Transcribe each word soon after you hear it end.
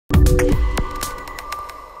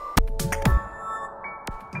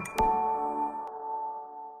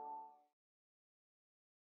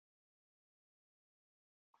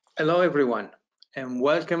Hello, everyone, and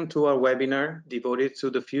welcome to our webinar devoted to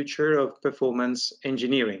the future of performance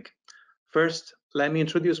engineering. First, let me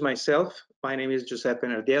introduce myself. My name is Giuseppe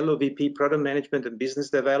Nardiello, VP Product Management and Business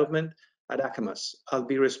Development at Akamas. I'll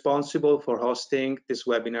be responsible for hosting this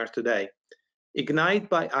webinar today. Ignite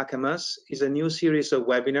by Akamas is a new series of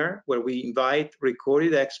webinars where we invite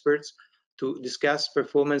recorded experts to discuss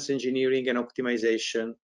performance engineering and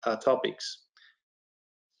optimization topics.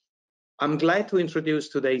 I'm glad to introduce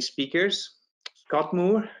today's speakers. Scott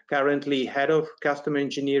Moore, currently Head of Customer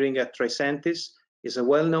Engineering at Tricentis, is a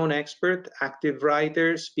well-known expert, active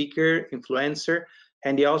writer, speaker, influencer,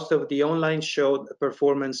 and the host of the online show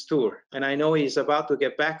Performance Tour. And I know he's about to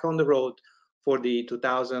get back on the road for the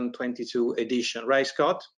 2022 edition. Right,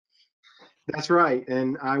 Scott? That's right,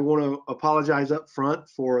 and I want to apologize up front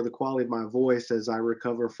for the quality of my voice as I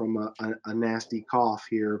recover from a nasty cough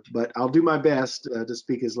here, but I'll do my best to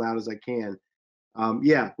speak as loud as I can.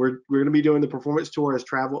 Yeah, we're going to be doing the performance tour as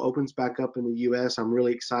travel opens back up in the US. I'm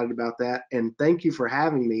really excited about that, and thank you for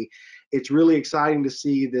having me. It's really exciting to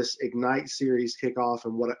see this Ignite series kick off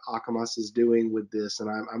and what Akamas is doing with this, and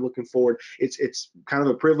I'm looking forward. It's kind of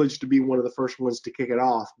a privilege to be one of the first ones to kick it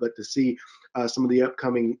off, but to see some of the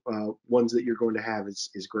upcoming ones that you're going to have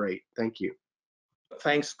is great. Thank you.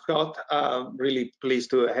 Thanks, Scott. Really pleased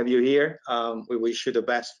to have you here. We wish you the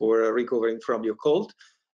best for recovering from your cold.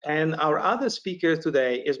 And our other speaker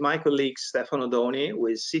today is my colleague Stefano Doni, who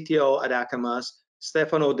is CTO at Akamas.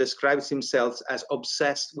 Stefano describes himself as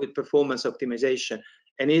obsessed with performance optimization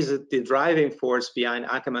and is the driving force behind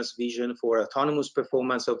Akamas' vision for autonomous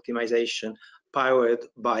performance optimization powered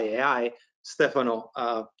by AI. Stefano,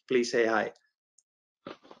 please say hi.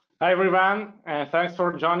 Hi everyone, thanks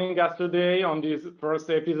for joining us today on this first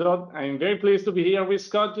episode. I'm very pleased to be here with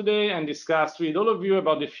Scott today and discuss with all of you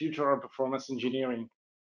about the future of performance engineering.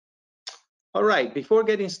 All right, before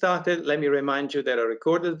getting started, let me remind you that a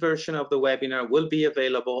recorded version of the webinar will be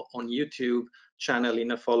available on YouTube channel in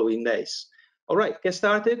the following days. All right, get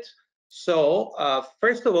started. So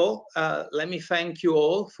first of all, let me thank you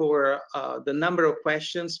all for the number of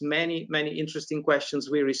questions, many interesting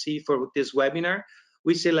questions we received for this webinar.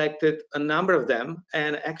 We selected a number of them,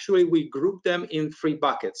 and actually we grouped them in 3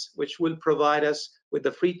 buckets, which will provide us with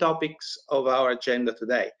the 3 topics of our agenda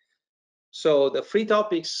today. So the 3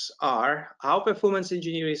 topics are how performance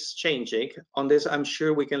engineering is changing. On this, I'm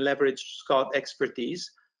sure we can leverage Scott's expertise.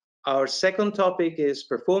 Our second topic is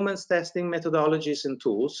performance testing methodologies and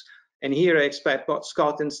tools. And here I expect both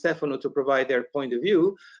Scott and Stefano to provide their point of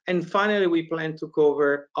view. And finally, we plan to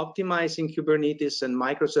cover optimizing Kubernetes and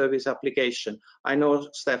microservice application. I know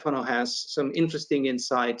Stefano has some interesting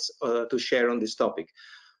insights to share on this topic.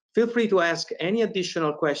 Feel free to ask any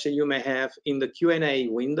additional question you may have in the Q&A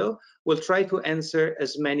window. We'll try to answer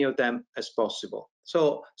as many of them as possible.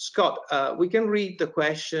 So Scott, we can read the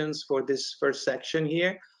questions for this first section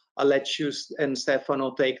here. I'll let you and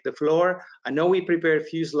Stefano take the floor. I know we prepared a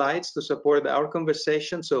few slides to support our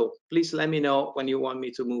conversation, so please let me know when you want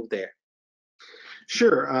me to move there.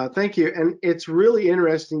 Sure, thank you. And it's really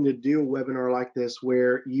interesting to do a webinar like this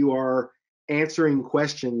where you are answering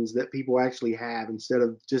questions that people actually have instead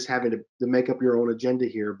of just having to make up your own agenda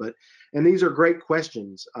here. And these are great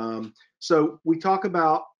questions. So we talk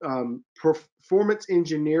about performance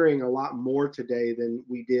engineering a lot more today than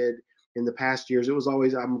we did in the past years. It was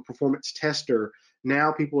always, I'm a performance tester.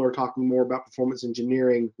 Now people are talking more about performance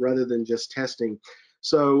engineering rather than just testing.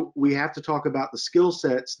 So we have to talk about the skill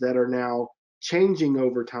sets that are now changing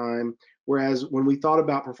over time. Whereas when we thought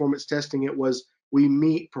about performance testing, it was we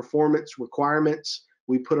meet performance requirements.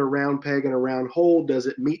 We put a round peg in a round hole. Does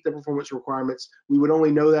it meet the performance requirements? We would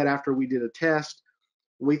only know that after we did a test.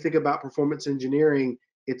 When we think about performance engineering,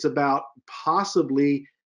 it's about possibly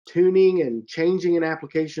tuning and changing an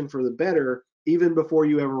application for the better even before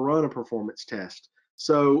you ever run a performance test.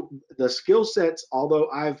 So the skill sets, although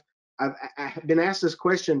I've been asked this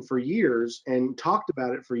question for years and talked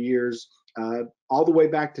about it for years, all the way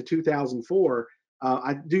back to 2004,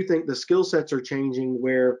 I do think the skill sets are changing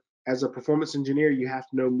where as a performance engineer, you have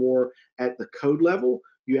to know more at the code level.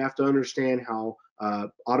 You have to understand how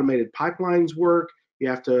automated pipelines work. You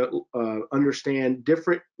have to understand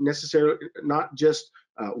different necessarily, not just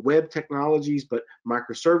web technologies, but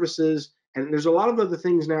microservices. And there's a lot of other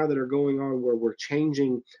things now that are going on where we're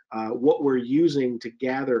changing what we're using to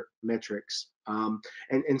gather metrics.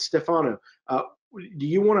 And Stefano, do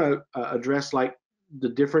you want to address like the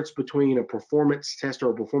difference between a performance tester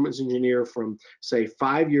or a performance engineer from say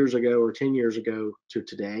 5 years ago or 10 years ago to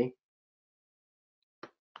today?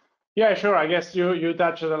 Yeah, sure. I guess you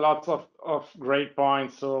touched a lot of great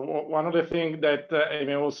points. So one of the things that I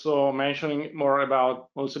may also mentioning more about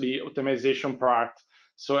also the optimization part.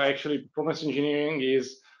 So actually, performance engineering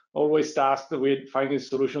is always tasked with finding a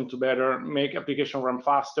solution to better make application run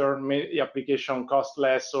faster, make the application cost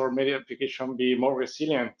less, or make the application be more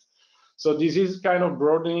resilient. So this is kind of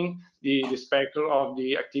broadening the spectrum of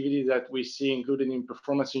the activities that we see included in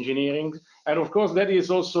performance engineering. And of course, that is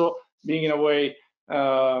also being in a way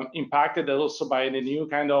impacted also by the new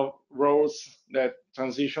kind of roles that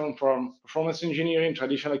transition from performance engineering,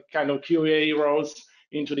 traditional kind of QA roles,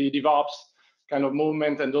 into the DevOps kind of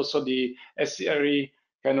movement, and also the SRE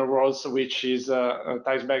kind of roles, which is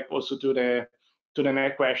ties back also to the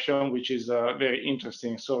next question, which is very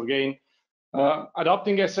interesting. So again,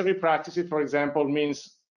 adopting SRE practices, for example,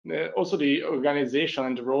 means also the organization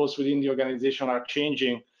and the roles within the organization are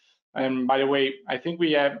changing. And by the way, I think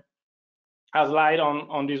we have a slide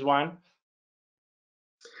on this one.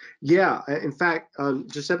 Yeah, in fact,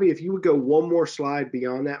 Giuseppe, if you would go one more slide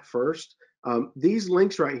beyond that first, these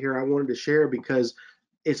links right here I wanted to share because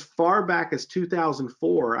as far back as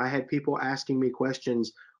 2004, I had people asking me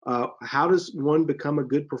questions. How does one become a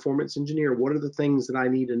good performance engineer? What are the things that I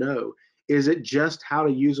need to know? Is it just how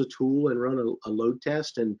to use a tool and run a load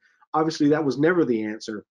test? And obviously that was never the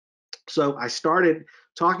answer. So I started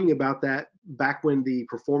talking about that back when the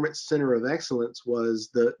Performance Center of Excellence was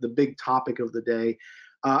the big topic of the day.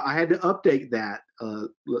 I had to update that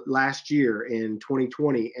last year in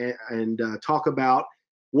 2020 and talk about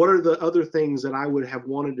what are the other things that I would have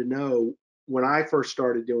wanted to know when I first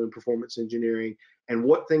started doing performance engineering, and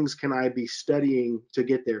what things can I be studying to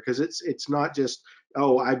get there? Because it's not just,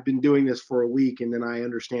 oh, I've been doing this for a week and then I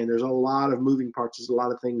understand. There's a lot of moving parts. There's a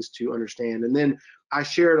lot of things to understand. And then I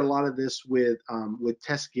shared a lot of this with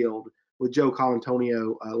Test Guild with Joe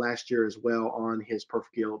Colantonio last year as well on his Perf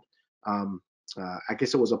Guild. I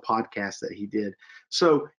guess it was a podcast that he did.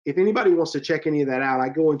 So if anybody wants to check any of that out, I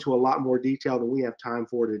go into a lot more detail than we have time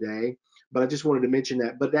for today, but I just wanted to mention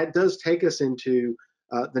that. But that does take us into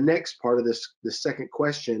the next part of this second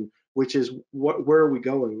question, which is where are we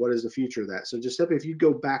going? What is the future of that? So Giuseppe, if you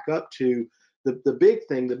go back up to the big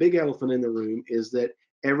thing, the big elephant in the room is that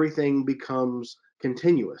everything becomes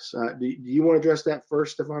continuous. Do you want to address that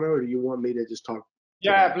first, Stefano, or do you want me to just talk?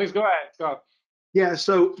 Yeah, please go ahead, Scott. Yeah,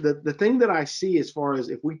 so the thing that I see as far as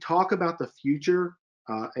if we talk about the future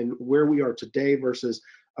and where we are today versus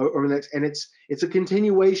over the next, and it's a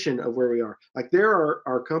continuation of where we are. Like there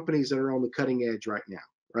are companies that are on the cutting edge right now,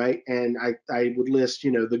 right? And I would list,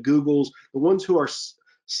 the Googles, the ones who are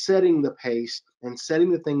setting the pace and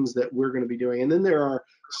setting the things that we're going to be doing. And then there are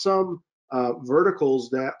some verticals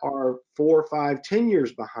that are 4, 5, 10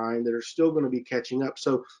 years behind that are still going to be catching up.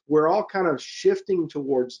 So we're all kind of shifting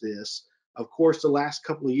towards this. Of course, the last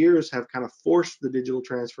couple of years have kind of forced the digital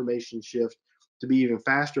transformation shift to be even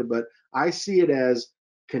faster, but I see it as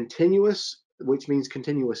continuous, which means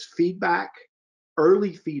continuous feedback,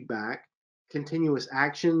 early feedback, continuous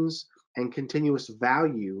actions, and continuous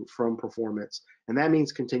value from performance. And that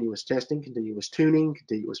means continuous testing, continuous tuning,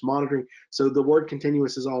 continuous monitoring. So the word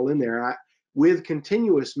continuous is all in there. With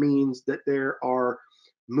continuous means that there are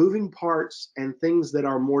moving parts and things that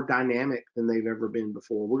are more dynamic than they've ever been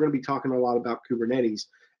before. We're going to be talking a lot about Kubernetes,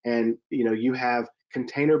 and you have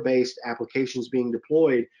container-based applications being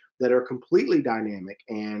deployed that are completely dynamic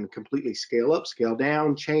and completely scale up, scale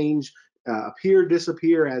down, change, appear,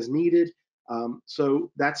 disappear as needed. So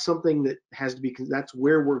that's something that has to be, that's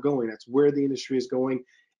where we're going. That's where the industry is going.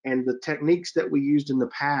 And the techniques that we used in the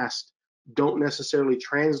past don't necessarily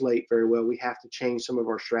translate very well. We have to change some of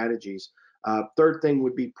our strategies. Third thing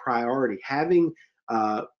would be priority. Having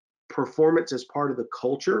performance as part of the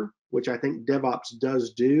culture, which I think DevOps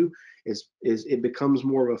does do, is it becomes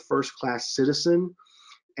more of a first-class citizen.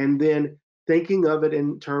 And then thinking of it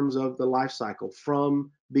in terms of the life cycle from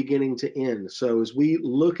beginning to end. So as we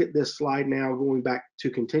look at this slide now, going back to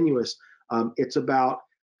continuous, it's about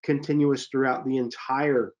continuous throughout the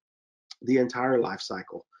entire life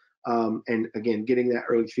cycle. And again, getting that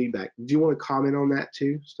early feedback. Do you want to comment on that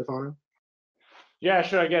too, Stefano? Yeah,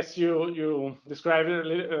 sure. I guess you described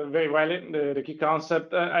it very well, the key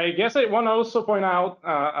concept. I guess I want to also point out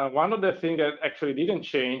one of the things that actually didn't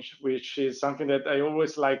change, which is something that I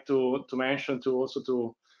always like to mention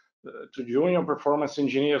to junior performance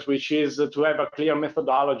engineers, which is to have a clear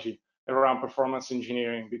methodology around performance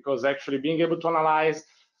engineering, because actually being able to analyze,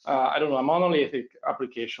 a monolithic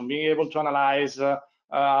application, being able to analyze a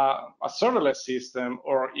serverless system,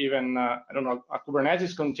 or even a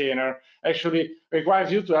Kubernetes container, actually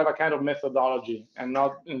requires you to have a kind of methodology and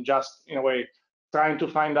not just in a way trying to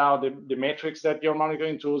find out the metrics that your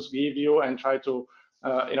monitoring tools give you and try to,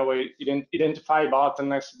 in a way, identify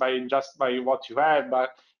bottlenecks by what you have. But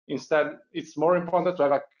instead, it's more important to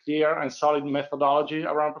have a clear and solid methodology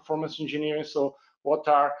around performance engineering. So what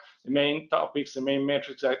are the main topics, the main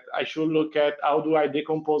metrics that I should look at? How do I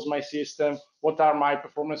decompose my system? What are my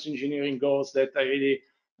performance engineering goals that I really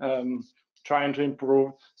trying to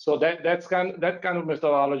improve? So that kind of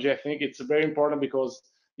methodology, I think it's very important because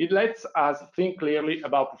it lets us think clearly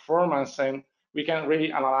about performance, and we can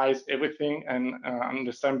really analyze everything and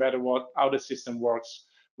understand better how the system works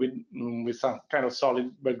with some kind of solid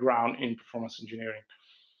background in performance engineering.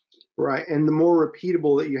 Right, and the more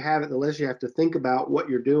repeatable that you have it, the less you have to think about what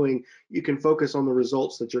you're doing. You can focus on the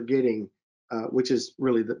results that you're getting, which is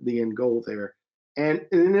really the end goal there. And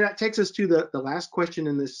then that takes us to the last question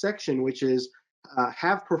in this section, which is,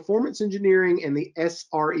 have performance engineering and the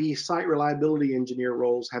SRE, site reliability engineer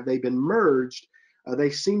roles, have they been merged? They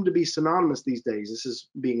seem to be synonymous these days. This is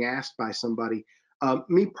being asked by somebody.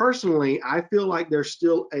 Me personally, I feel like there's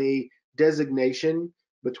still a designation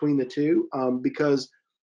between the two because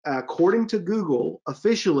according to Google,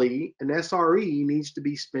 officially, an SRE needs to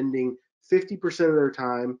be spending 50% of their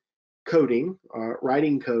time coding,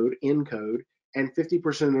 writing code, in code, and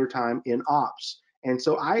 50% of their time in ops. And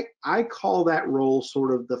so I call that role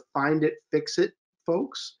sort of the find it, fix it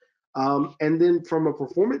folks. And then from a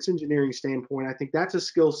performance engineering standpoint, I think that's a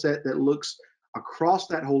skill set that looks across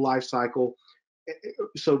that whole life cycle.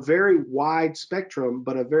 So very wide spectrum,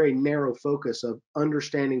 but a very narrow focus of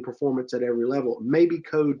understanding performance at every level. It may be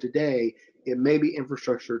code today, it may be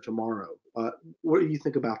infrastructure tomorrow. What do you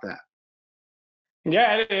think about that?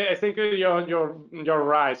 Yeah, I think you're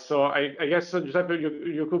right. So I guess Giuseppe,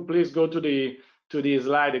 you could please go to the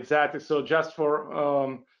slide exactly. So just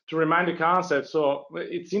for to remind the concept, so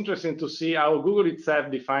it's interesting to see how Google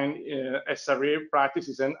itself defined SRE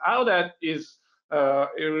practices and how that is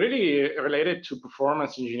really related to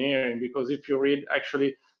performance engineering. Because if you read,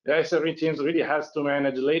 actually, the SRE teams really has to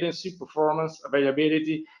manage latency, performance,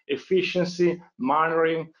 availability, efficiency,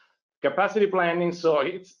 monitoring, capacity planning. So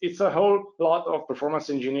it's a whole lot of performance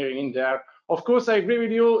engineering in there. Of course, I agree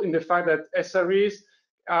with you in the fact that SREs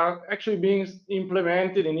are actually being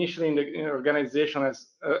implemented initially in the organization as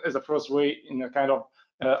a first way in a kind of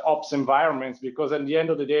ops environments, because at the end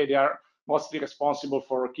of the day, they are mostly responsible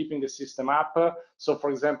for keeping the system up. So,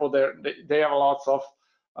 for example, they have lots of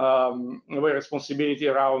responsibility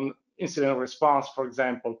around incident response, for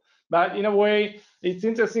example. But in a way, it's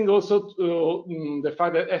interesting also to, the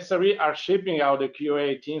fact that SRE are shaping how the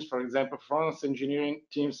QA teams, for example, performance engineering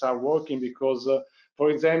teams are working, because,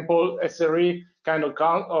 for example, SRE kind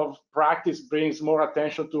of practice brings more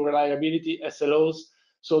attention to reliability, SLOs.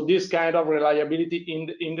 So this kind of reliability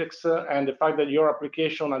index and the fact that your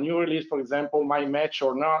application, a new release, for example, might match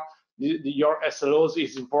or not, your SLOs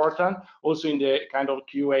is important. Also in the kind of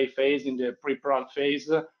QA phase, in the pre-prod phase,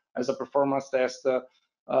 as a performance test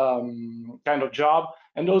kind of job.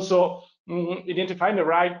 And also identifying the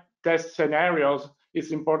right test scenarios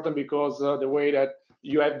is important, because the way that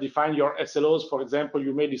you have defined your SLOs, for example,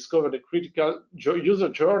 you may discover the critical user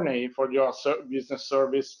journey for your business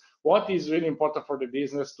service. What is really important for the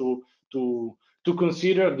business to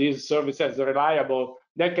consider this service as reliable?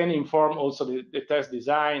 That can inform also the test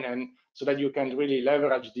design, and so that you can really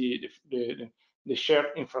leverage the shared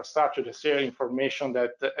infrastructure, the shared information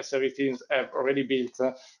that SRE teams have already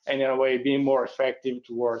built, and in a way being more effective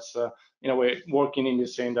towards, in a way, working in the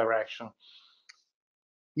same direction.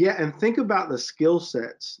 Yeah, and think about the skill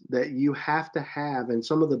sets that you have to have and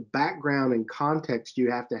some of the background and context you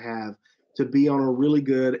have to be on a really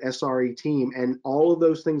good SRE team. And all of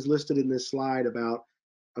those things listed in this slide about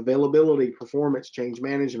availability, performance, change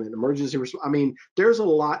management, emergency response. I mean, there's a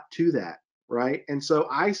lot to that, right? And so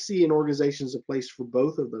I see in organizations a place for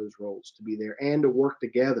both of those roles to be there and to work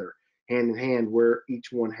together hand in hand where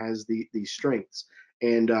each one has these strengths.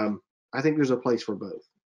 And I think there's a place for both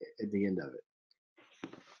at the end of it.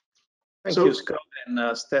 Thank you, Scott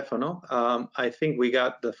and Stefano. I think we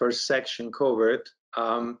got the first section covered.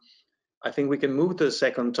 I think we can move to the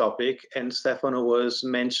second topic, and Stefano was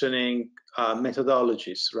mentioning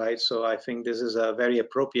methodologies, right? So I think this is very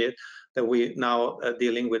appropriate that we now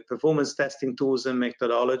dealing with performance testing tools and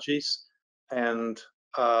methodologies. And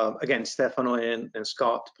again, Stefano and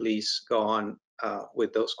Scott, please go on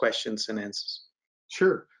with those questions and answers.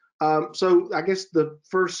 Sure. So I guess the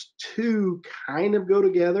first two kind of go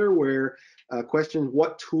together, where question,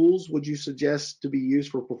 what tools would you suggest to be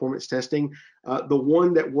used for performance testing? The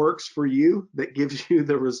one that works for you, that gives you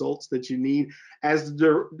the results that you need. As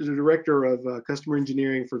the director of customer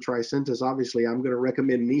engineering for Tricentis, obviously I'm going to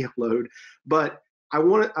recommend Neoload, but I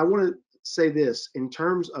want to say this in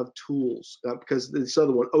terms of tools, because this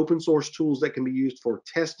other one, open source tools that can be used for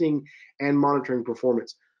testing and monitoring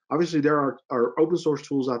performance. Obviously, there are open source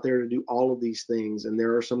tools out there to do all of these things, and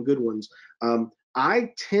there are some good ones.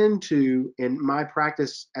 I tend to, in my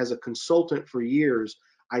practice as a consultant for years,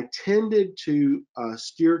 I tended to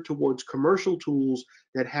steer towards commercial tools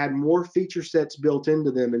that had more feature sets built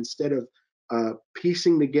into them instead of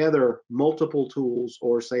piecing together multiple tools,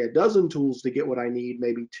 or say a dozen tools to get what I need,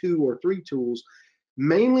 maybe 2 or 3 tools,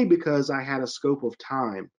 mainly because I had a scope of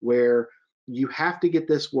time where you have to get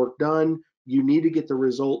this work done. You need to get the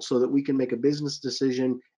results so that we can make a business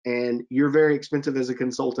decision, and you're very expensive as a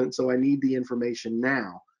consultant, so I need the information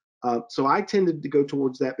now. So I tended to go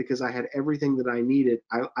towards that because I had everything that I needed.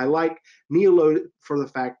 I like Neoload for the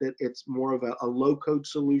fact that it's more of a low-code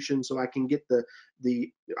solution, so I can get the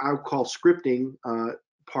I would call scripting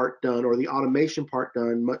part done, or the automation part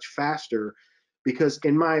done, much faster. Because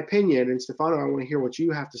in my opinion, and Stefano, I want to hear what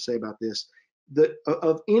you have to say about this,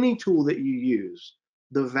 of any tool that you use,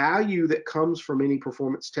 the value that comes from any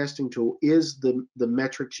performance testing tool is the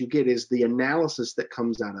metrics you get, is the analysis that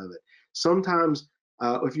comes out of it. Sometimes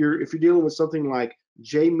if you're dealing with something like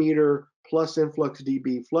JMeter plus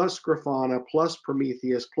InfluxDB plus Grafana plus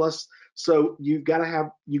Prometheus plus, so you got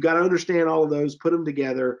to understand all of those, put them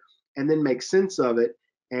together, and then make sense of it.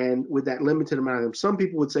 And with that limited amount of them, some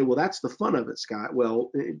people would say, well, that's the fun of it, Scott. Well,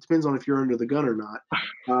 it depends on if you're under the gun or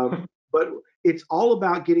not. But it's all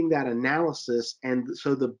about getting that analysis, and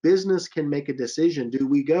so the business can make a decision. Do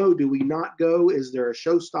we go? Do we not go? Is there a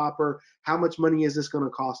showstopper? How much money is this going to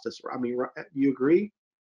cost us? I mean, you agree?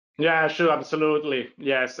 Yeah, sure, absolutely.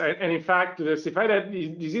 Yes, and in fact, to justify that,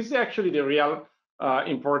 this is actually the real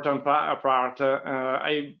important part.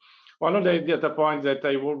 One of the data points that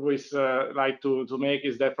I always like to make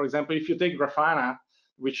is that, for example, if you take Grafana,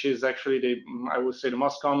 which is actually I would say the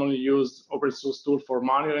most commonly used open source tool for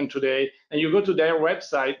monitoring today, and you go to their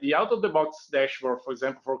website, the out-of-the-box dashboard, for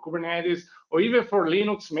example, for Kubernetes, or even for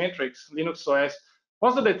Linux metrics, Linux OS,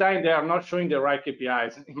 most of the time they are not showing the right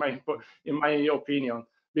KPIs, in my opinion,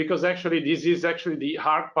 because actually this is actually the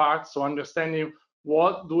hard part. So understanding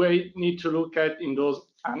what do I need to look at in those,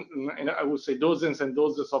 and I would say dozens and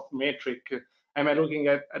dozens of metric. Am I looking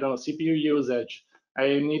at, I don't know, CPU usage?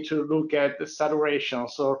 I need to look at the saturation.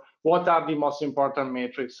 So what are the most important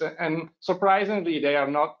metrics? And surprisingly, they are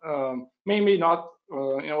not, maybe not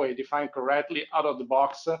in a way defined correctly out of the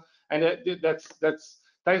box. And that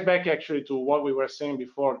ties back actually to what we were saying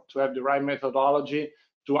before, to have the right methodology,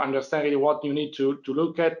 to understand really what you need to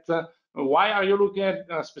look at. Why are you looking at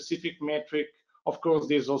a specific metric? Of course,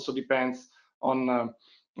 this also depends on,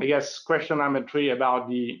 I guess, question number 3 about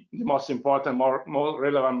the most important, more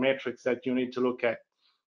relevant metrics that you need to look at.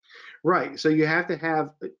 Right. So you have to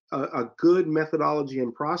have a good methodology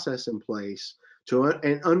and process in place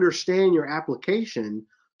and understand your application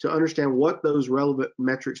to understand what those relevant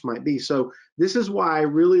metrics might be. So this is why I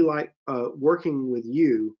really like working with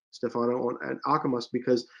you, Stefano, at Akamas,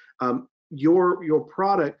 because your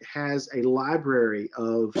product has a library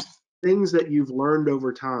of things that you've learned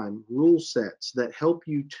over time, rule sets that help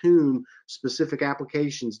you tune specific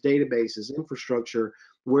applications, databases, infrastructure,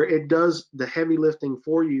 where it does the heavy lifting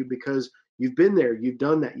for you because you've been there, you've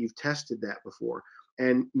done that, you've tested that before.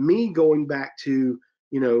 And me going back to,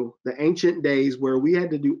 the ancient days where we had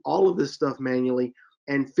to do all of this stuff manually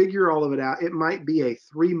and figure all of it out, it might be a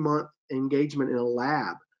 3-month engagement in a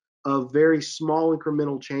lab of very small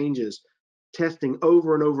incremental changes, testing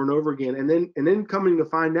over and over and over again, and then coming to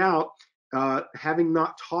find out, having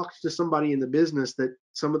not talked to somebody in the business, that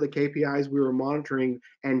some of the KPIs we were monitoring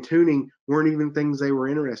and tuning weren't even things they were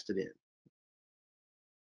interested in.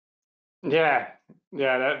 Yeah,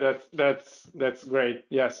 that's great.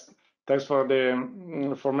 Yes, thanks for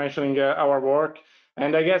mentioning our work.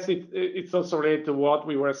 And I guess it's also related to what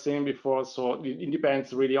we were saying before. So it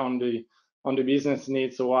depends really on the business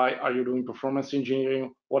needs. So why are you doing performance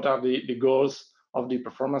engineering? What are the goals of the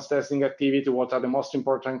performance testing activity? What are the most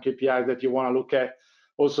important KPIs that you want to look at?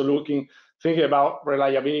 Also thinking about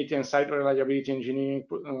reliability and site reliability engineering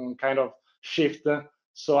kind of shift.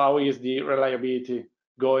 So how is the reliability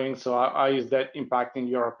going? So how is that impacting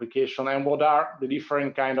your application? And what are the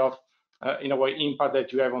different kind of, in a way, impact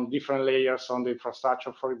that you have on different layers on the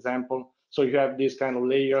infrastructure, for example? So you have these kind of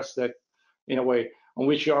layers that, in a way, on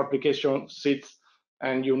which your application sits,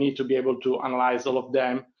 and you need to be able to analyze all of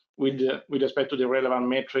them with respect to the relevant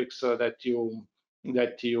metrics that you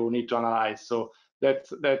need to analyze. So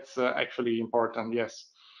that's actually important. Yes.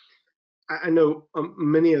 I know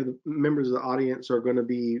many of the members of the audience are going to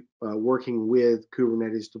be working with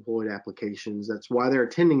Kubernetes deployed applications. That's why they're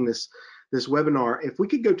attending this webinar. If we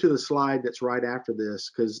could go to the slide that's right after this,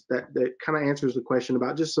 because that kind of answers the question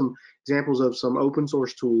about just some examples of some open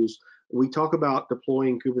source tools. We talk about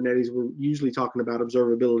deploying Kubernetes. We're usually talking about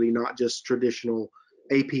observability, not just traditional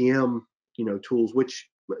APM, tools, which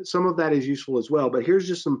some of that is useful as well. But here's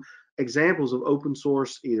just some examples of open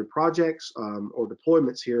source either projects or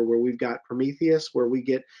deployments here, where we've got Prometheus, where we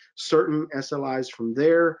get certain SLIs from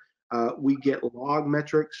there. We get log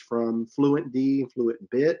metrics from FluentD and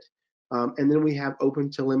FluentBit. And then we have open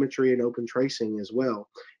telemetry and open tracing as well.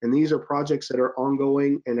 And these are projects that are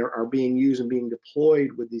ongoing and are being used and being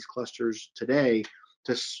deployed with these clusters today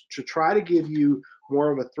to try to give you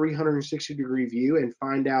more of a 360-degree view and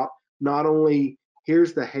find out not only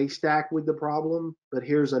here's the haystack with the problem, but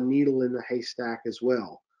here's a needle in the haystack as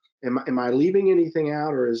well. Am I leaving anything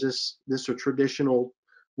out, or is this a traditional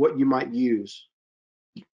what you might use?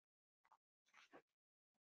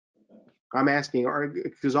 I'm asking,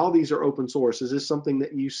 because all these are open source. Is this something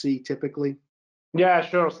that you see typically? Yeah,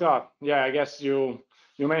 sure, Scott. Yeah, I guess you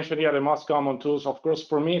mentioned here the most common tools. Of course,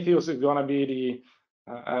 Prometheus is going to be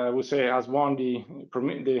the, we say, has won the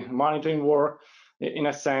monitoring war in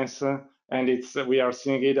a sense, and we are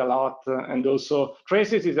seeing it a lot. And also,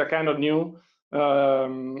 Tricentis is a kind of new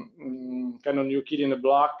kid in the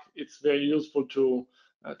block. It's very useful to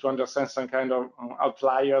understand some kind of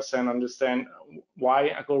outliers and understand why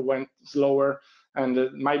a code went slower, and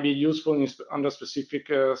it might be useful under specific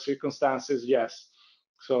circumstances. Yes,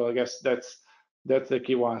 so I guess that's the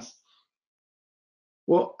key ones.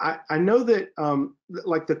 Well, I know that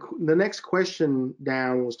like the next question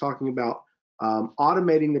down was talking about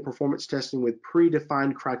automating the performance testing with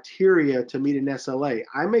predefined criteria to meet an SLA.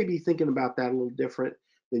 I may be thinking about that a little different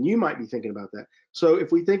than you might be thinking about that. So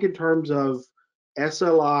if we think in terms of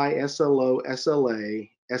SLI, SLO, SLA,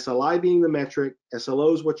 SLI being the metric,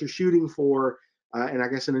 SLO is what you're shooting for, and I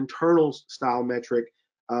guess an internal style metric,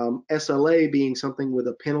 SLA being something with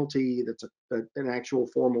a penalty that's an actual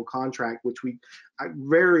formal contract, which I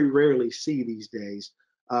very rarely see these days.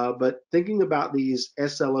 But thinking about these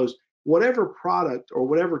SLOs, whatever product or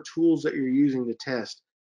whatever tools that you're using to test,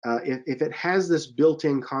 if it has this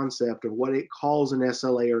built-in concept of what it calls an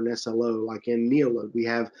SLA or an SLO, like in Neolode, we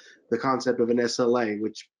have the concept of an SLA,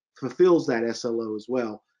 which fulfills that SLO as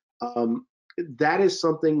well. That is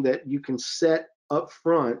something that you can set up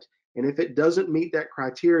front, and if it doesn't meet that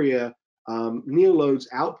criteria, Neolode's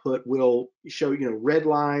output will show red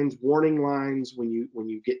lines, warning lines when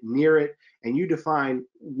you get near it, and you define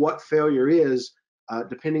what failure is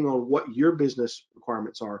depending on what your business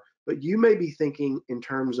requirements are. But you may be thinking in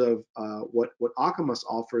terms of what Akamas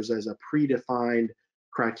offers as a predefined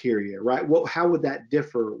criteria, right? How would that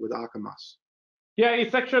differ with Akamas? Yeah,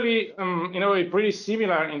 it's actually pretty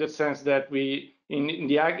similar in the sense that in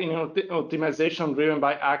optimization driven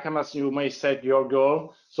by Akamas, you may set your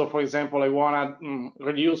goal. So for example, I want to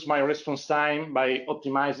reduce my response time by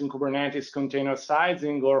optimizing Kubernetes container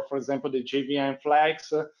sizing, or for example, the JVM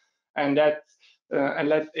flags, and let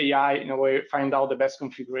AI in a way find out the best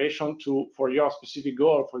configuration for your specific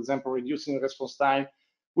goal. For example, reducing response time.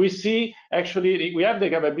 We see actually we have the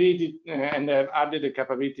capability and have added the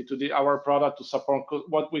capability to our product to support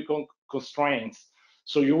what we call constraints.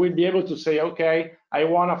 So you will be able to say, okay, I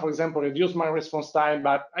want to, for example, reduce my response time,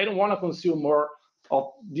 but I don't want to consume more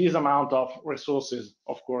of this amount of resources,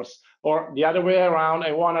 of course. Or the other way around,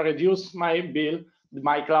 I want to reduce my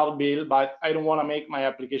cloud bill, but I don't want to make my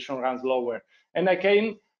application run slower. And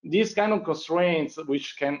these kind of constraints,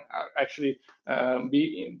 which can actually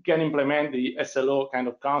can implement the SLO kind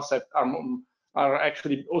of concept, are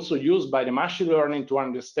actually also used by the machine learning to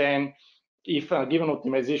understand if a given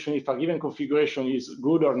optimization, if a given configuration is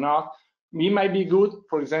good or not. It might be good,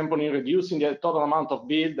 for example, in reducing the total amount of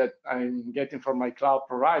bill that I'm getting from my cloud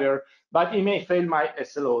provider, but it may fail my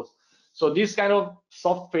SLOs. So this kind of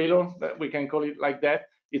soft failure, that we can call it like that,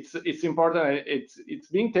 it's important. It's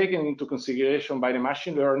being taken into consideration by the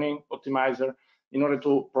machine learning optimizer in order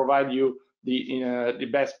to provide you the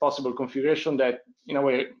best possible configuration that, in a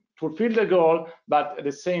way, fulfill the goal, but at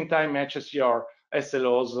the same time matches your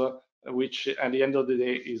SLOs, which at the end of the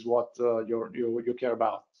day is what you care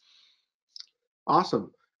about.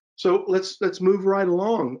 Awesome. So let's move right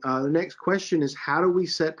along. The next question is, how do we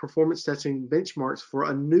set performance testing benchmarks for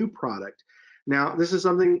a new product? Now, this is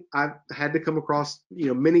something I've had to come across,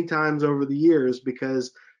 many times over the years,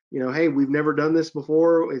 because hey, we've never done this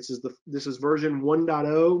before. This is version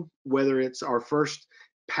 1.0, whether it's our first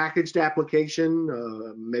packaged application,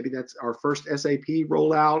 maybe that's our first SAP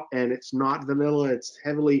rollout and it's not vanilla, it's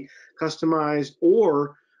heavily customized,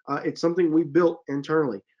 or it's something we built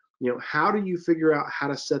internally. How do you figure out how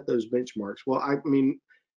to set those benchmarks? Well, I mean,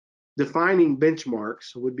 defining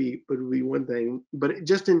benchmarks would be one thing, but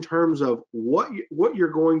just in terms of what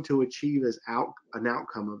you're going to achieve as an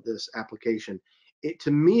outcome of this application,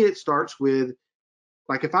 to me it starts with,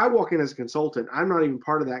 like, if I walk in as a consultant, I'm not even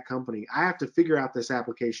part of that company. I have to figure out this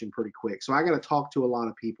application pretty quick. So I got to talk to a lot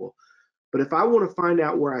of people. But if I want to find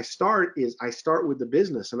out where I start with the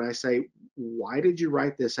business and I say, why did you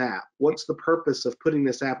write this app? What's the purpose of putting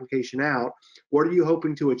this application out? What are you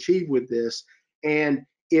hoping to achieve with this? And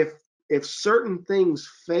if certain things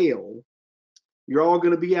fail, you're all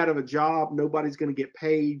going to be out of a job. Nobody's going to get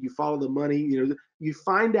paid. You follow the money. You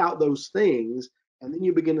find out those things, and then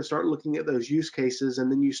you begin to start looking at those use cases, and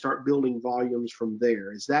then you start building volumes from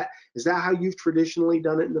there. Is that how you've traditionally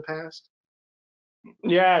done it in the past?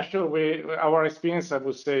 Yeah, sure. Our experience, I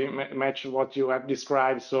would say, match what you have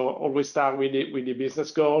described. So always start with the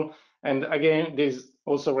business goal, and again, this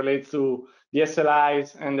also relates to the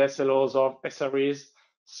SLIs and SLOs of SREs.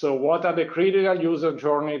 So what are the critical user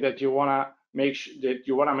journey that you wanna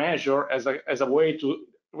measure as a way to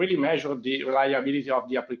really measure the reliability of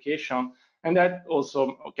the application, and that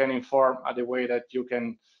also can inform the way that you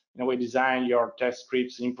can, in a way, design your test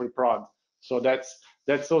scripts in pre-prod. So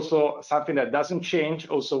that's also something that doesn't change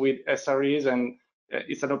also with SREs, and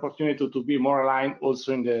it's an opportunity to be more aligned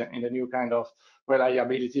also in the new kind of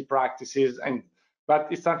reliability practices. But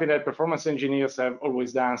it's something that performance engineers have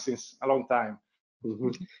always done since a long time. Mm-hmm.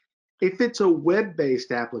 If it's a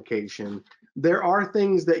web-based application, there are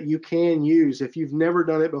things that you can use if you've never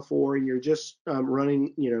done it before and you're just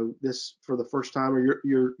running, this for the first time, or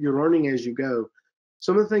you're learning as you go.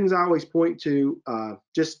 Some of the things I always point to,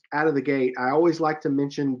 just out of the gate, I always like to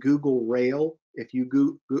mention Google Rail. If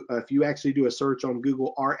you actually do a search on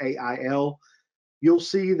Google RAIL, you'll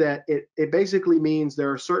see that it basically means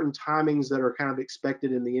there are certain timings that are kind of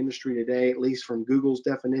expected in the industry today, at least from Google's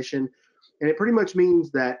definition. And it pretty much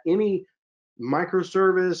means that any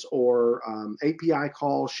microservice or API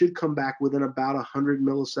call should come back within about 100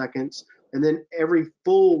 milliseconds. And then every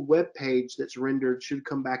full web page that's rendered should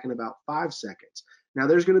come back in about 5 seconds. Now,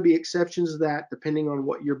 there's going to be exceptions to that depending on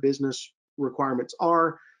what your business requirements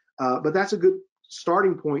are, but that's a good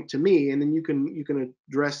starting point to me, and then you can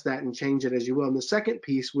address that and change it as you will. And the second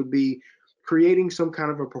piece would be creating some kind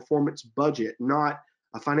of a performance budget, not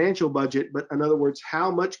a financial budget, but in other words,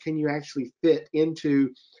 how much can you actually fit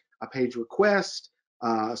into a page request,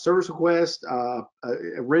 a service request, a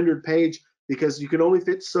rendered page, because you can only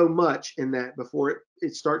fit so much in that before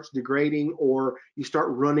it starts degrading or you start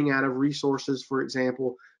running out of resources, for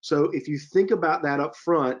example. So if you think about that up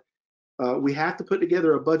front, we have to put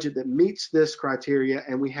together a budget that meets this criteria,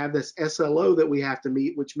 and we have this SLO that we have to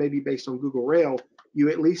meet, which may be based on Google Rail. You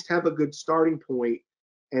at least have a good starting point,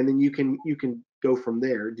 and then you can go from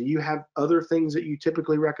there. Do you have other things that you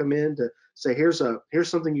typically recommend to say, here's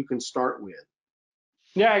something you can start with?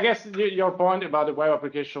 Yeah, I guess your point about the web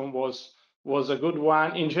application was a good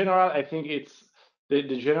one. In general, I think it's the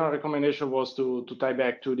general recommendation was to tie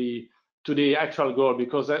back to the actual goal,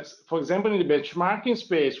 because that's, for example, in the benchmarking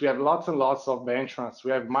space, we have lots and lots of benchmarks.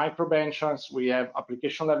 We have micro benchmarks, we have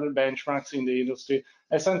application level benchmarks in the industry,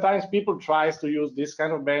 and sometimes people try to use this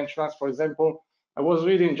kind of benchmarks. For example, I was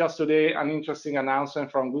reading just today an interesting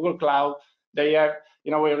announcement from Google Cloud. They have,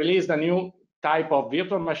 we released a new type of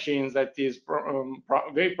virtual machines that is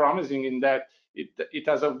very promising in that it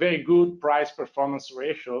has a very good price performance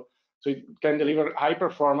ratio, so it can deliver high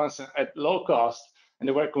performance at low cost. And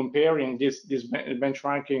they were comparing this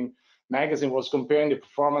benchmarking magazine was comparing the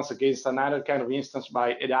performance against another kind of instance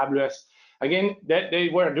by AWS. Again, they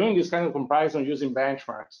were doing this kind of comparison using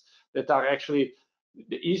benchmarks that are actually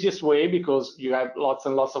the easiest way, because you have lots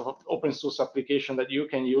and lots of open source application that you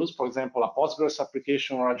can use, for example, a Postgres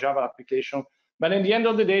application or a Java application. But at the end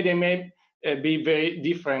of the day, they may be very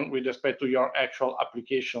different with respect to your actual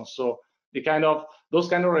application. So those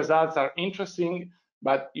kind of results are interesting,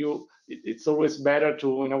 but it's always better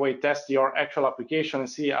to, in a way, test your actual application and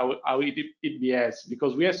see how it behaves.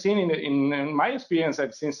 Because we have seen in my experience,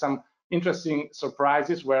 I've seen some interesting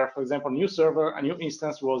surprises where, for example, a new server, a new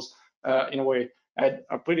instance was, in a way, had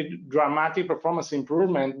a pretty dramatic performance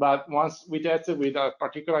improvement, but once we tested with a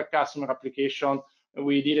particular customer application,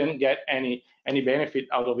 we didn't get any benefit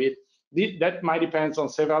out of it. That might depend on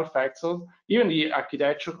several factors, even the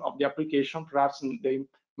architecture of the application. Perhaps they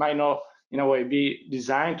might not in a way be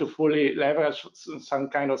designed to fully leverage some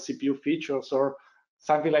kind of CPU features or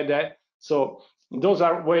something like that. So those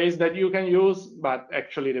are ways that you can use, but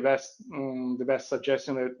actually the best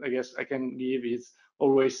suggestion that I guess I can give is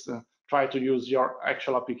always try to use your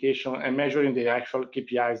actual application and measuring the actual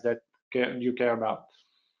KPIs that you care about.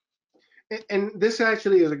 And this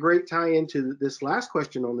actually is a great tie into this last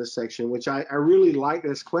question on this section, which I really like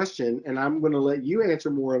this question, and I'm going to let you answer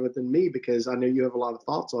more of it than me because I know you have a lot of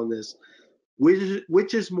thoughts on this.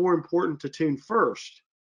 Which is more important to tune first,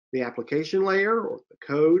 the application layer or the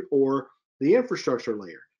code or the infrastructure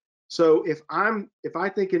layer? So if I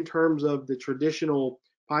think in terms of the traditional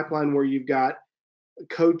pipeline where you've got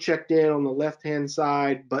code checked in on the left-hand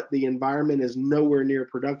side, but the environment is nowhere near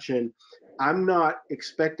production, I'm not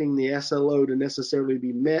expecting the SLO to necessarily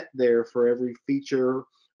be met there for every feature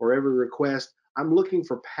or every request. I'm looking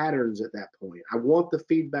for patterns at that point. I want the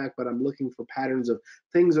feedback, but I'm looking for patterns of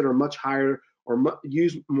things that are much higher or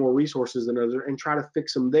use more resources than others and try to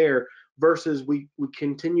fix them there, versus we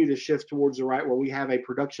continue to shift towards the right where we have a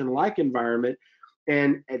production-like environment.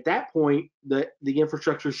 And at that point, the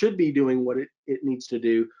infrastructure should be doing what it needs to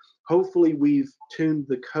do. Hopefully, we've tuned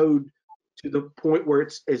the code to the point where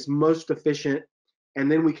it's most efficient, and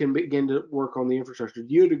then we can begin to work on the infrastructure.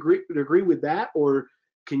 Do you agree with that, or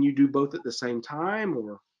can you do both at the same time?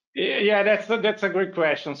 Or yeah, that's a great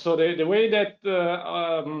question. So the way that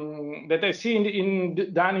that I see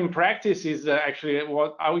done in practice is actually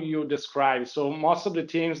how you describe. So most of the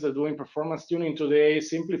teams that are doing performance tuning today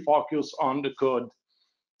simply focus on the code.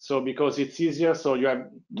 So because it's easier, so you have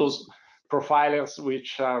those profilers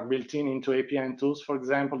which are built into API tools, for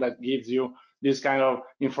example, that gives you this kind of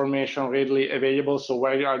information readily available. So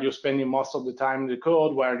where are you spending most of the time in the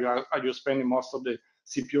code? Where are you spending most of the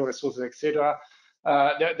CPU resources, etc.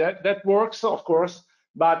 That works, of course,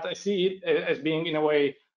 but I see it as being in a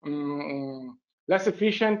way less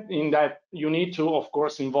efficient in that you need to, of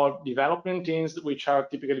course, involve development teams, which are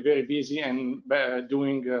typically very busy and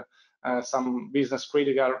doing some business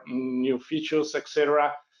critical new features,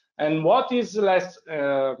 etc. And what is less,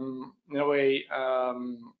 in a way,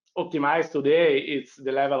 optimized today is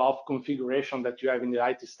the level of configuration that you have in the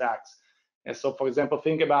IT stacks. And so, for example,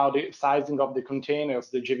 think about the sizing of the containers,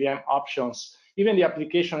 the JVM options, even the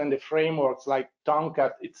application and the frameworks like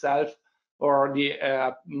Tomcat itself, or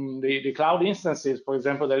the cloud instances, for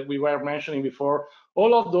example, that we were mentioning before.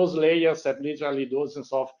 All of those layers have literally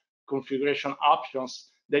dozens of configuration options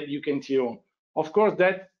that you can tune. Of course,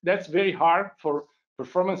 that's very hard for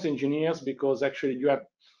performance engineers because actually you have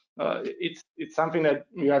it's something that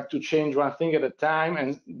you have to change one thing at a time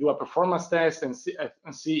and do a performance test and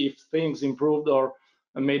see if things improved or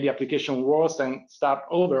made the application worse and start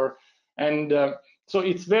over. And so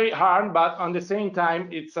it's very hard, but on the same time,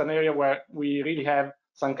 it's an area where we really have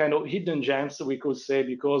some kind of hidden gems, we could say,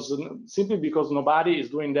 because simply because nobody is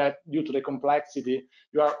doing that due to the complexity.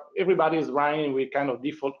 Everybody is running with kind of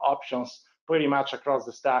default options pretty much across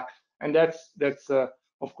the stack, and that's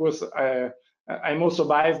of course I'm also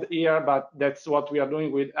biased here, but that's what we are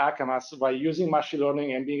doing with Akamas by using machine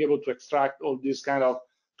learning and being able to extract all these kind of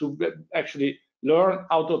to actually learn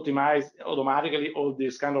how to optimize automatically all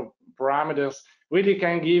these kind of parameters. Really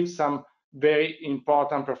can give some very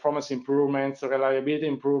important performance improvements, reliability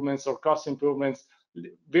improvements, or cost improvements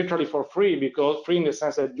virtually for free, because free in the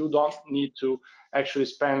sense that you don't need to actually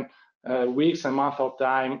spend weeks and months of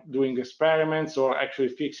time doing experiments or actually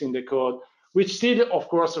fixing the code, which still, of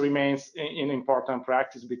course, remains in important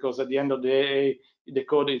practice, because at the end of the day, the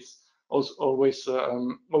code is also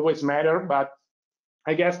always matter. But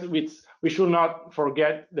I guess we should not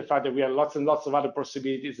forget the fact that we have lots and lots of other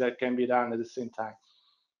possibilities that can be done at the same time.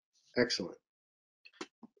 Excellent.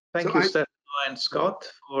 Thank you, Stefano and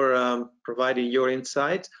Scott, for providing your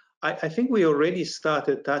insights. I think we already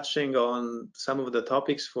started touching on some of the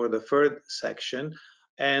topics for the third section.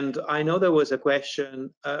 And I know there was a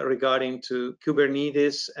question regarding to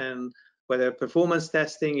Kubernetes and whether performance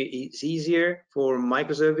testing is easier for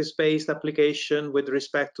microservice-based application with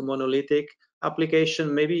respect to monolithic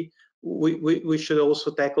application. Maybe we should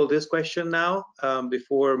also tackle this question now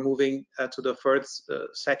before moving to the third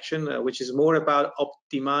section, which is more about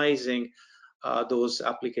optimizing those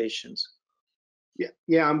applications.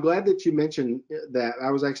 Yeah, I'm glad that you mentioned that.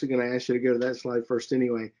 I was actually going to ask you to go to that slide first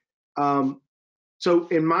anyway. So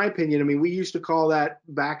in my opinion, I mean, we used to call that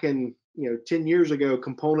back in 10 years ago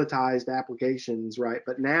componentized applications, right?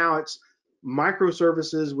 But now it's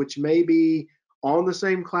microservices, which may be on the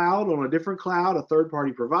same cloud, on a different cloud, a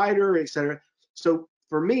third-party provider, et cetera. So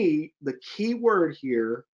for me, the key word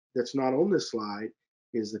here that's not on this slide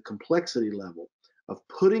is the complexity level of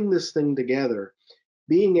putting this thing together.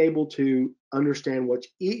 being able to understand what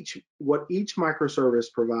each microservice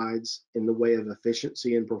provides in the way of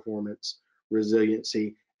efficiency and performance,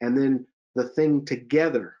 resiliency, and then the thing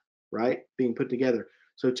together, right, being put together.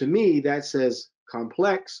 So to me, that says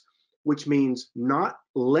complex, which means not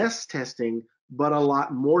less testing, but a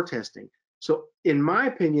lot more testing. So in my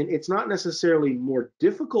opinion, it's not necessarily more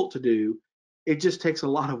difficult to do. It just takes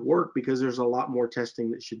a lot of work because there's a lot more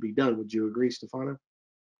testing that should be done. Would you agree, Stefano?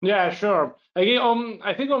 Yeah, sure. Again,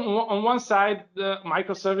 I think on one side, the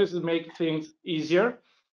microservices make things easier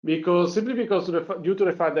simply because due to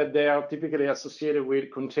the fact that they are typically associated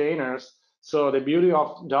with containers. So the beauty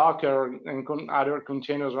of Docker and other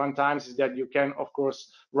containers runtimes is that you can, of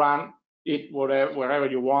course, run it wherever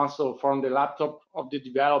you want. So from the laptop of the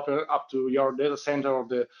developer up to your data center or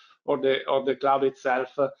the cloud itself.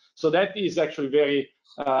 So that is actually very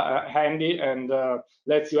handy and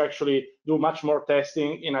lets you actually do much more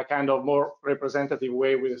testing in a kind of more representative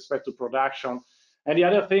way with respect to production. And the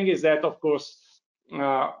other thing is that, of course,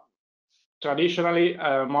 traditionally,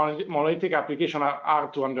 monolithic applications are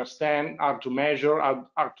hard to understand, hard to measure,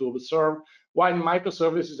 hard to observe, while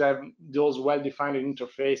microservices have those well-defined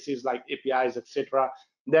interfaces like APIs, etc.,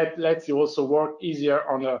 that lets you also work easier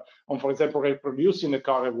on, for example, reproducing the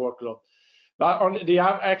current workload. But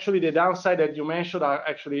actually the downside that you mentioned are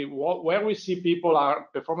actually where we see our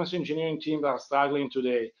performance engineering teams are struggling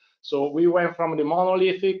today. So we went from the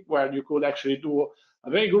monolithic, where you could actually do a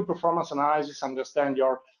very good performance analysis, understand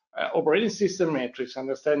your operating system metrics,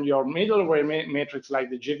 understand your middleware metrics like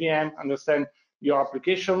the JVM, understand your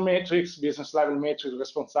application metrics, business level metrics,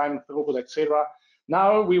 response time, throughput, etc.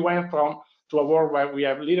 Now we went to a world where we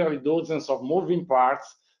have literally dozens of moving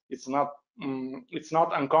parts. It's not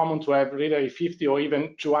uncommon to have literally 50 or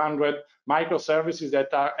even 200 microservices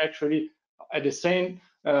that are actually at the same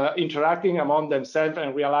interacting among themselves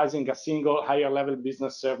and realizing a single higher level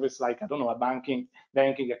business service, like, I don't know, a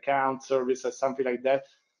banking account service or something like that.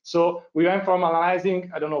 So we went from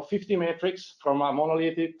analyzing, I don't know, 50 metrics from a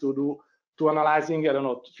monolithic to analyzing, I don't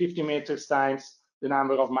know, 50 metrics times the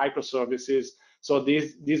number of microservices. So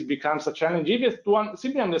this becomes a challenge even to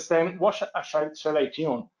simply understand what shall I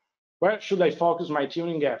tune? Where should I focus my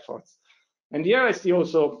tuning efforts? And here I see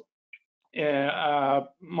also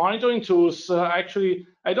monitoring tools. Actually,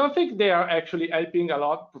 I don't think they are actually helping a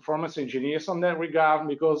lot performance engineers on that regard,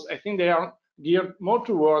 because I think they are geared more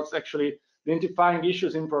towards actually identifying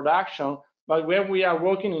issues in production. But when we are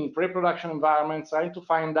working in pre-production environments, trying to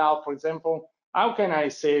find out, for example, how can I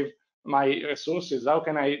save my resources? How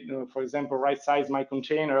can I, for example, right-size my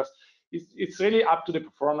containers? It's really up to the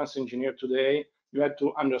performance engineer today. You have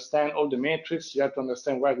to understand all the metrics. You have to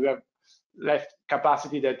understand where you have left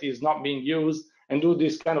capacity that is not being used, and do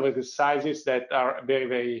these kind of exercises that are very,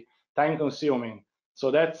 very time consuming. So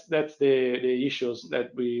that's the issues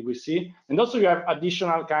that we see. And also you have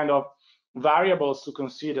additional kind of variables to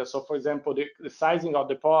consider. So for example, the sizing of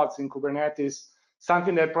the pods in Kubernetes,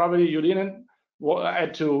 something that probably you didn't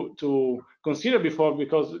had to consider before,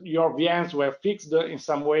 because your VMs were fixed in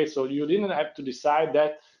some way. So you didn't have to decide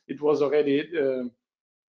that. It was already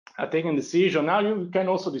a taken decision. Now you can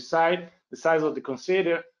also decide the size of the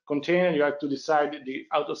container. You have to decide the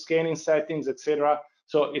auto scaling settings, etc.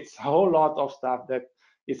 So it's a whole lot of stuff that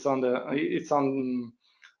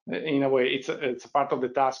in a way it's a part of the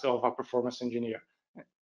task of a performance engineer.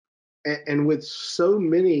 And with so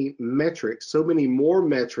many metrics, so many more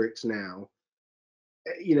metrics now,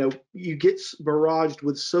 you get barraged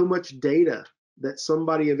with so much data that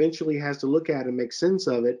somebody eventually has to look at and make sense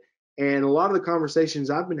of it. And a lot of the conversations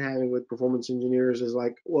I've been having with performance engineers is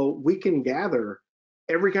like, well, we can gather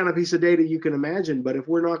every kind of piece of data you can imagine, but if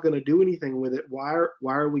we're not going to do anything with it, why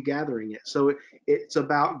are we gathering it? So it's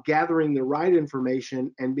about gathering the right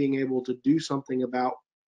information and being able to do something about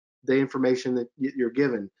the information that you're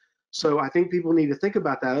given. So I think people need to think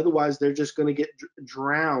about that. Otherwise, they're just going to get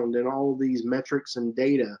drowned in all of these metrics and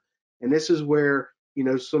data. And this is where,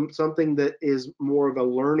 something that is more of a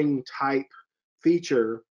learning type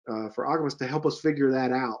feature for Akamas to help us figure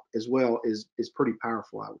that out as well is pretty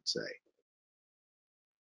powerful, I would say.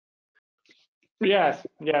 Yes,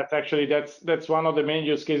 actually that's one of the main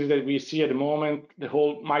use cases that we see at the moment, the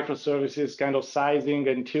whole microservices kind of sizing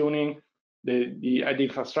and tuning, the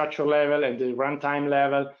infrastructure level and the runtime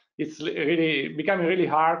level. It's really becoming really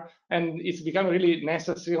hard, and it's becoming really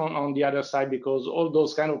necessary on the other side, because all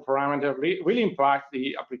those kind of parameters really impact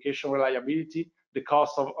the application reliability, the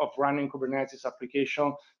cost of running Kubernetes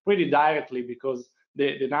application pretty directly, because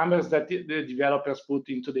the numbers that the developers put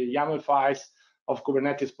into the YAML files of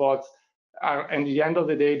Kubernetes pods are, at the end of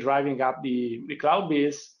the day, driving up the cloud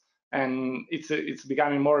bills. and it's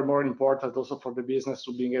becoming more and more important also for the business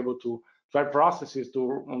to being able to have processes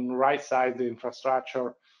to right size the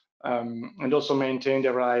infrastructure and also maintain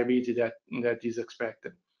the reliability that is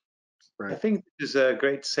expected. Right. I think this is a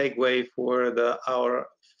great segue for our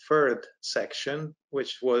third section,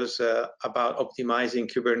 which was about optimizing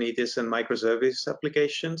Kubernetes and microservice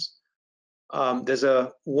applications. There's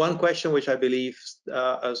one question which I believe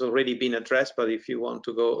has already been addressed, but if you want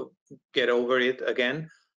to get over it again,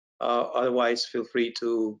 otherwise feel free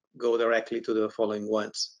to go directly to the following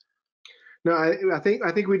ones. No, I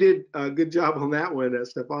think we did a good job on that one.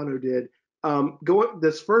 Stefano did.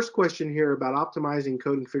 This first question here about optimizing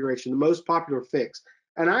code configuration, the most popular fix.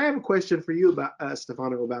 And I have a question for you about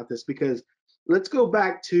Stefano about this, because let's go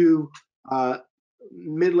back to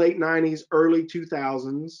mid-late 90s, early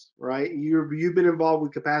 2000s, right? You've been involved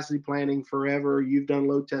with capacity planning forever. You've done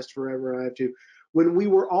load tests forever. I have too. When we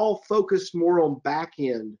were all focused more on back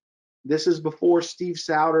end, this is before Steve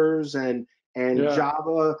Souders and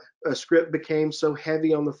Java script became so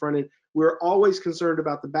heavy on the front end. We're always concerned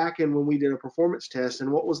about the back end when we did a performance test.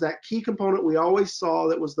 And what was that key component we always saw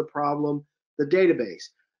that was the problem? The database.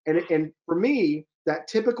 And for me, that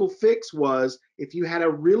typical fix was if you had a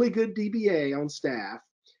really good DBA on staff,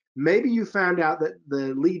 maybe you found out that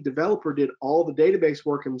the lead developer did all the database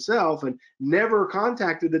work himself and never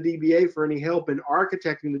contacted the DBA for any help in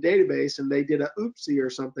architecting the database, and they did a oopsie or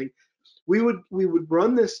something. We would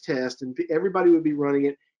run this test and everybody would be running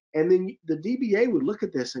it, and then the DBA would look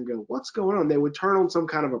at this and go, what's going on? They would turn on some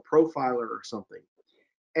kind of a profiler or something,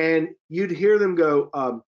 and you'd hear them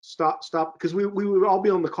go, stop, because we would all be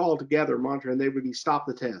on the call together monitoring, and they would be stop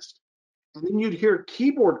the test. And then you'd hear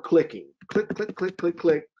keyboard clicking, click, click, click, click,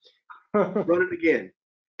 click, run it again.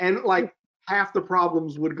 And like half the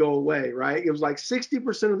problems would go away, right? It was like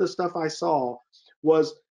 60% of the stuff I saw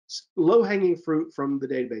was low-hanging fruit from the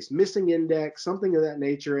database, missing index, something of that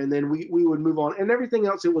nature, and then we would move on. And everything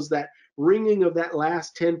else, it was that ringing of that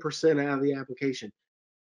last 10% out of the application.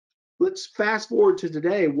 Let's fast forward to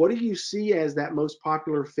today. What do you see as that most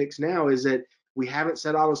popular fix now? Is it we haven't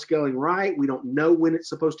set auto-scaling right? We don't know when it's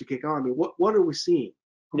supposed to kick on. I mean, what are we seeing?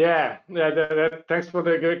 Yeah, thanks for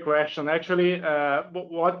the good question. Actually,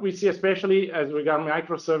 what we see, especially as regards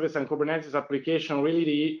microservice and Kubernetes application,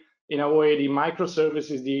 really in a way, the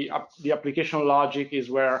microservices, the application logic is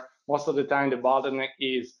where most of the time the bottleneck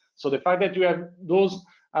is. So the fact that you have those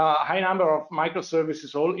high number of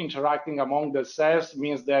microservices all interacting among themselves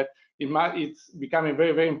means that it's becoming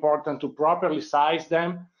very, very important to properly size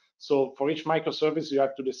them. So for each microservice, you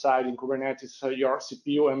have to decide in Kubernetes your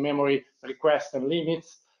CPU and memory requests and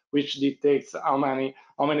limits, which dictates how many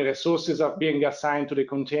resources are being assigned to the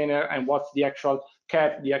container and what's the actual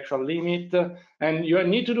cap, the actual limit. And you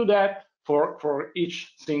need to do that for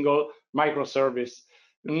each single microservice.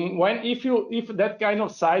 If that kind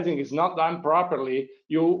of sizing is not done properly,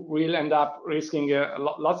 you will end up risking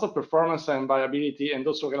lots of performance and viability and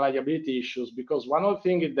also reliability issues, because one of the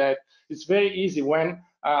things is that it's very easy when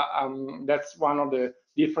that's one of the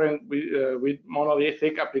different with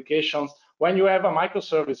monolithic applications. When you have a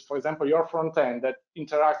microservice, for example, your front end that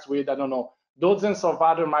interacts with, I don't know, dozens of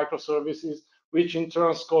other microservices, which in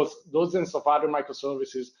turn calls dozens of other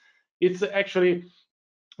microservices, it's actually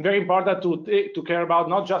very important to care about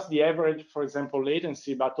not just the average, for example,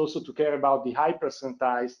 latency, but also to care about the high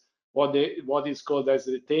percentile, what is called as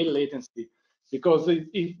the tail latency, because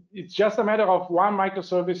it's just a matter of one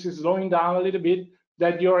microservice is slowing down a little bit,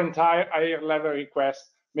 that your entire higher level request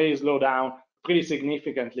may slow down pretty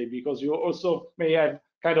significantly, because you also may have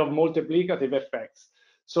kind of multiplicative effects.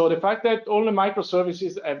 So the fact that all the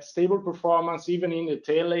microservices have stable performance, even in the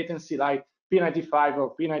tail latency like P95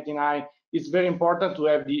 or P99, it's very important to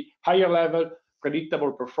have the higher level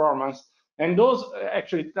predictable performance. And those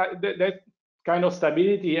actually, that kind of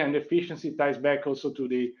stability and efficiency ties back also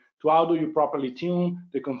to how do you properly tune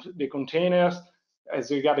the containers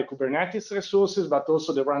as regard the Kubernetes resources, but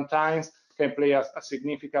also the runtimes can play a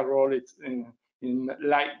significant role in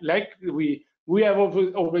like we have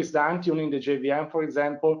always done tuning the JVM, for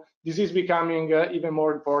example. This is becoming even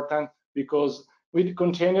more important, because with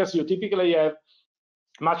containers you typically have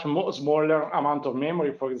much more smaller amount of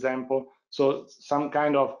memory, for example. So some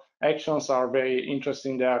kind of actions are very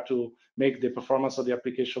interesting there to make the performance of the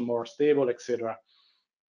application more stable, etc.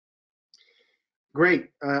 Great.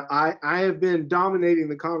 I have been dominating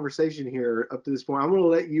the conversation here up to this point. I'm going to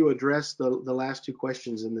let you address the last two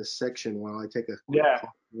questions in this section while I take a quick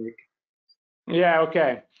break. Yeah,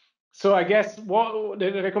 okay. So I guess what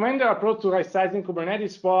the recommended approach to right-sizing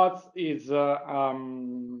Kubernetes pods is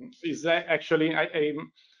actually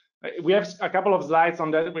we have a couple of slides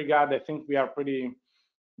on that regard. I think we are pretty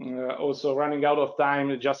also running out of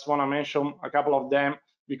time. I just want to mention a couple of them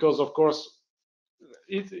because, of course,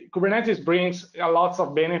 Kubernetes brings a lot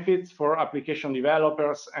of benefits for application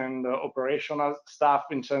developers and operational staff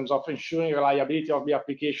in terms of ensuring reliability of the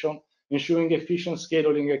application, ensuring efficient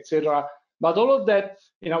scheduling, etc. But all of that,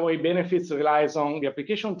 in a way, benefits relies on the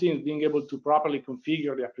application teams being able to properly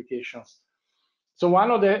configure the applications. So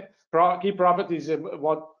one of the key properties is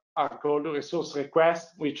what are called resource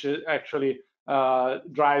requests, which actually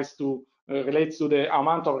relates to the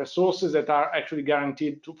amount of resources that are actually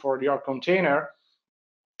guaranteed for your container.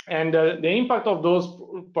 And the impact of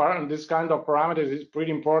this kind of parameters is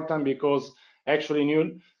pretty important because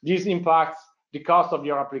actually this impacts the cost of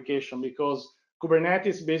your application, because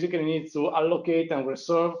Kubernetes basically needs to allocate and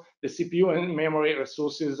reserve the CPU and memory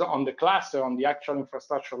resources on the cluster, on the actual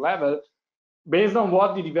infrastructure level, based on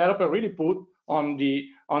what the developer really put on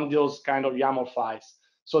those kind of YAML files.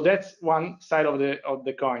 So that's one side of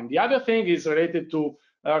the coin. The other thing is related to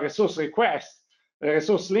resource requests,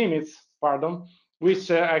 resource limits, pardon, which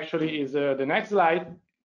actually is the next slide,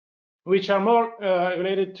 which are more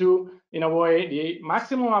related to, in a way, the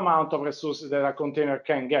maximum amount of resources that a container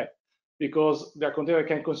can get, because the container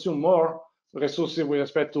can consume more resources with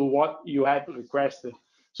respect to what you had requested.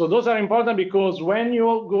 So those are important because when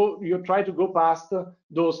you try to go past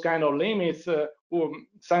those kind of limits,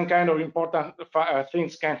 some kind of important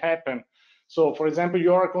things can happen. So, for example,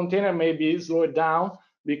 your container may be slowed down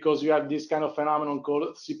because you have this kind of phenomenon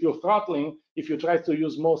called CPU throttling. If you try to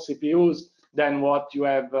use more CPUs than what you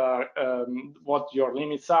have, what your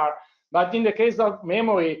limits are. But in the case of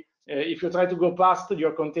memory, if you try to go past,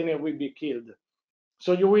 your container will be killed.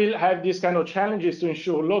 So you will have these kind of challenges to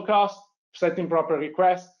ensure low cost, setting proper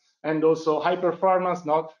requests, and also high performance,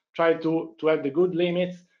 not try to have the good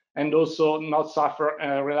limits, and also not suffer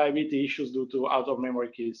reliability issues due to out of memory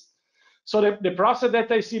keys. So the process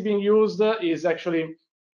that I see being used is actually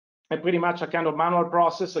pretty much a kind of manual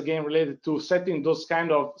process, again, related to setting those kind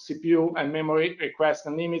of CPU and memory requests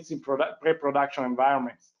and limits in pre-production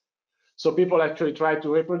environments. So people actually try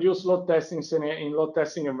to reproduce load testing in load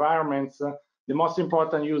testing environments, the most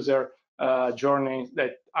important user journeys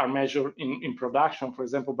that are measured in production, for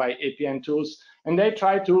example, by APN tools. And they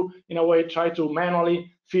try to, in a way,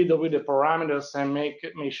 manually feed with the parameters and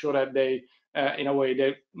make sure that they, in a way,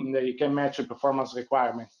 they can match the performance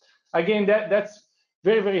requirements. Again, that's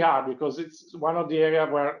very, very hard because it's one of the areas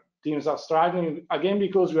where teams are struggling, again,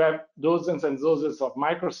 because you have dozens and dozens of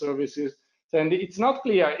microservices, and it's not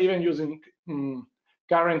clear, even using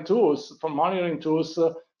current tools, for monitoring tools,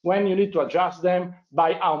 when you need to adjust them,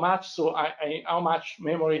 by how much. So how much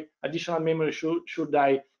memory, additional memory should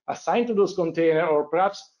I assign to those containers, or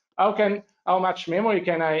perhaps how much memory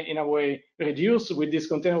can I, in a way, reduce with this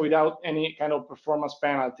container without any kind of performance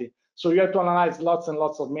penalty. So you have to analyze lots and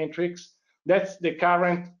lots of metrics. That's the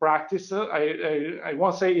current practice. I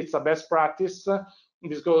won't say it's a best practice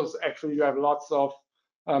because actually you have lots of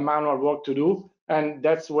manual work to do, and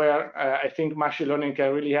that's where I think machine learning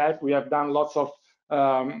can really help. We have done lots of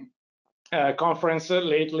conferences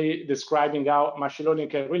lately describing how machine learning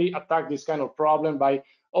can really attack this kind of problem by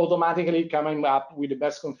automatically coming up with the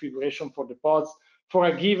best configuration for the pods for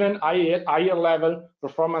a given higher level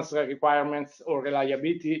performance requirements or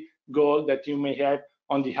reliability goal that you may have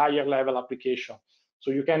on the higher level application.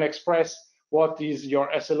 So you can express what is your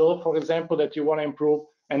SLO, for example, that you want to improve,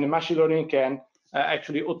 and the machine learning can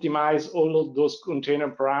actually optimize all of those container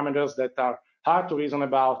parameters that are hard to reason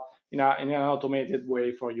about in an automated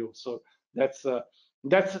way for you. So that's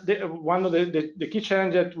one of the key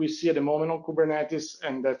challenges that we see at the moment on Kubernetes,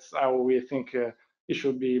 and that's how we think it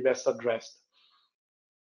should be best addressed.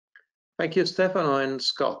 Thank you, Stefano and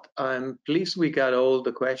Scott. I'm pleased we got all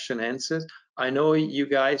the question answered. I know you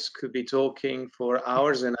guys could be talking for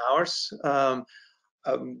hours and hours.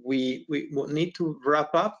 We need to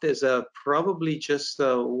wrap up. There's probably just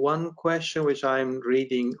one question which I'm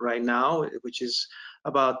reading right now, which is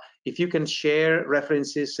about if you can share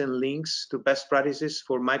references and links to best practices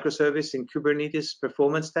for microservice in Kubernetes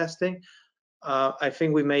performance testing. I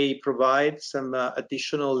think we may provide some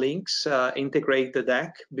additional links, integrate the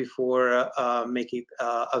deck before make it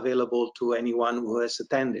available to anyone who has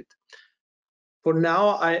attended. For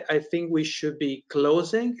now, I think we should be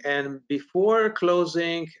closing. And before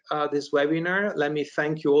closing this webinar, let me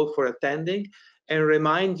thank you all for attending and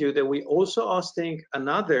remind you that we're also hosting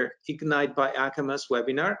another Ignite by Akamas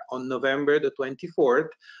webinar on November the 24th,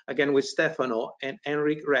 again with Stefano and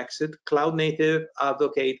Henrik Rexed, Cloud Native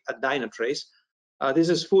Advocate at Dynatrace. This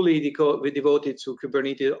is fully devoted to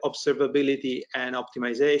Kubernetes observability and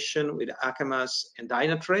optimization with Akamas and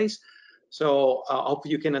Dynatrace. So I hope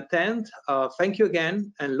you can attend. Thank you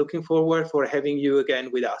again, and looking forward for having you again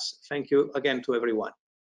with us. Thank you again to everyone.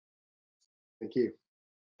 Thank you.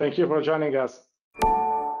 Thank you for joining us.